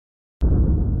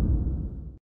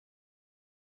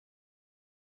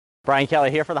Brian Kelly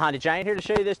here for the Honda Giant, here to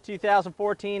show you this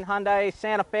 2014 Hyundai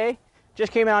Santa Fe.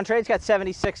 Just came in on trade. It's got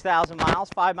 76,000 miles,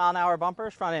 5-mile-an-hour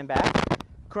bumpers, front and back.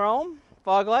 Chrome,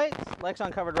 fog lights,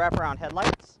 Lexan covered wraparound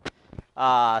headlights,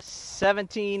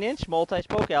 17-inch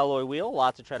multi-spoke alloy wheel,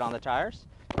 lots of tread on the tires,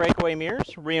 breakaway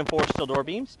mirrors, reinforced steel door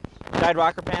beams, side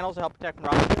rocker panels to help protect from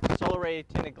rust, solar rated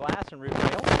tinted glass and roof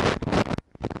rails.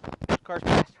 Car's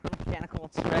passed for mechanical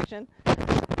inspection.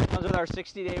 Comes with our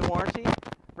 60-day warranty.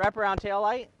 Wraparound tail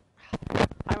light,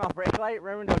 high mount brake light,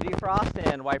 rear window defrost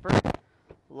and wiper.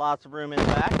 Lots of room in the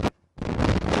back.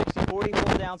 60/40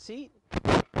 fold down seat.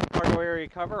 Cargo area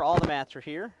cover. All the mats are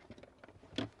here.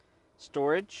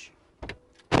 Storage.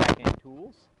 Back-end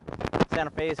tools. Santa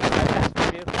Fe is a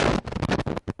 5-passenger vehicle.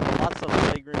 Lots of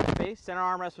legroom space. Center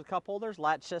armrest with cup holders.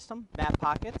 Latch system. Mat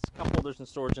pockets. Cup holders and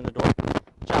storage in the door.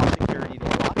 Child security door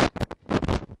lock.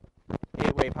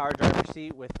 8-way power driver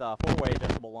seat with 4-way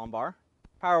adjustable lumbar.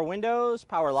 Power windows,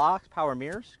 power locks, power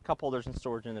mirrors, cup holders and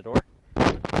storage in the door.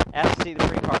 Ask to see the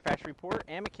free CARFAX report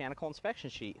and mechanical inspection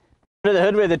sheet. Under the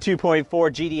hood with a 2.4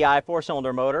 GDI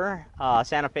 4-cylinder motor,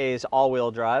 Santa Fe's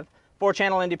all-wheel drive,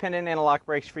 4-channel independent anti-lock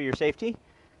brakes for your safety,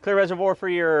 clear reservoir for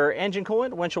your engine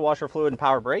coolant, windshield washer fluid and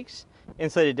power brakes,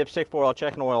 insulated dipstick for oil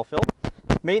check and oil fill,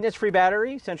 maintenance-free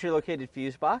battery, centrally located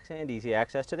fuse box, and easy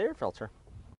access to the air filter.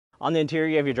 On the interior,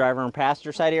 you have your driver and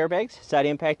passenger side airbags, side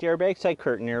impact airbags, side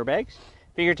curtain airbags,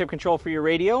 fingertip control for your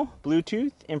radio,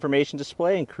 Bluetooth, information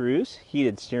display and cruise,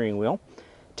 heated steering wheel,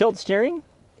 tilt steering,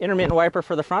 intermittent wiper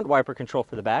for the front, wiper control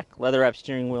for the back, leather wrapped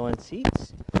steering wheel and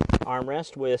seats,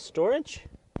 armrest with storage,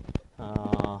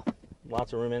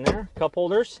 lots of room in there, cup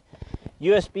holders,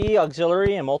 USB,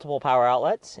 auxiliary and multiple power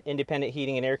outlets, independent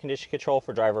heating and air conditioning control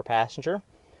for driver passenger,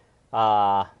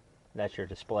 that's your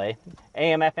display,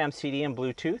 AM, FM, CD and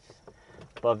Bluetooth,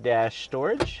 above dash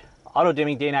storage, auto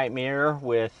dimming day-night mirror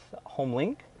with home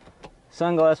link,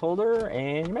 sunglass holder,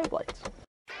 and your mag lights.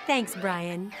 Thanks,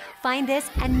 Brian. Find this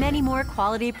and many more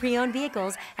quality pre-owned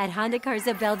vehicles at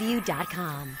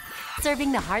HondaCarsOfBellevue.com.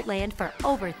 Serving the heartland for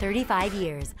over 35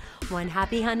 years, one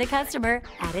happy Honda customer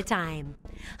at a time.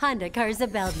 Honda Cars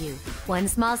of Bellevue, one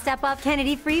small step off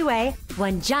Kennedy Freeway,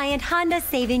 one giant Honda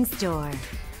savings store.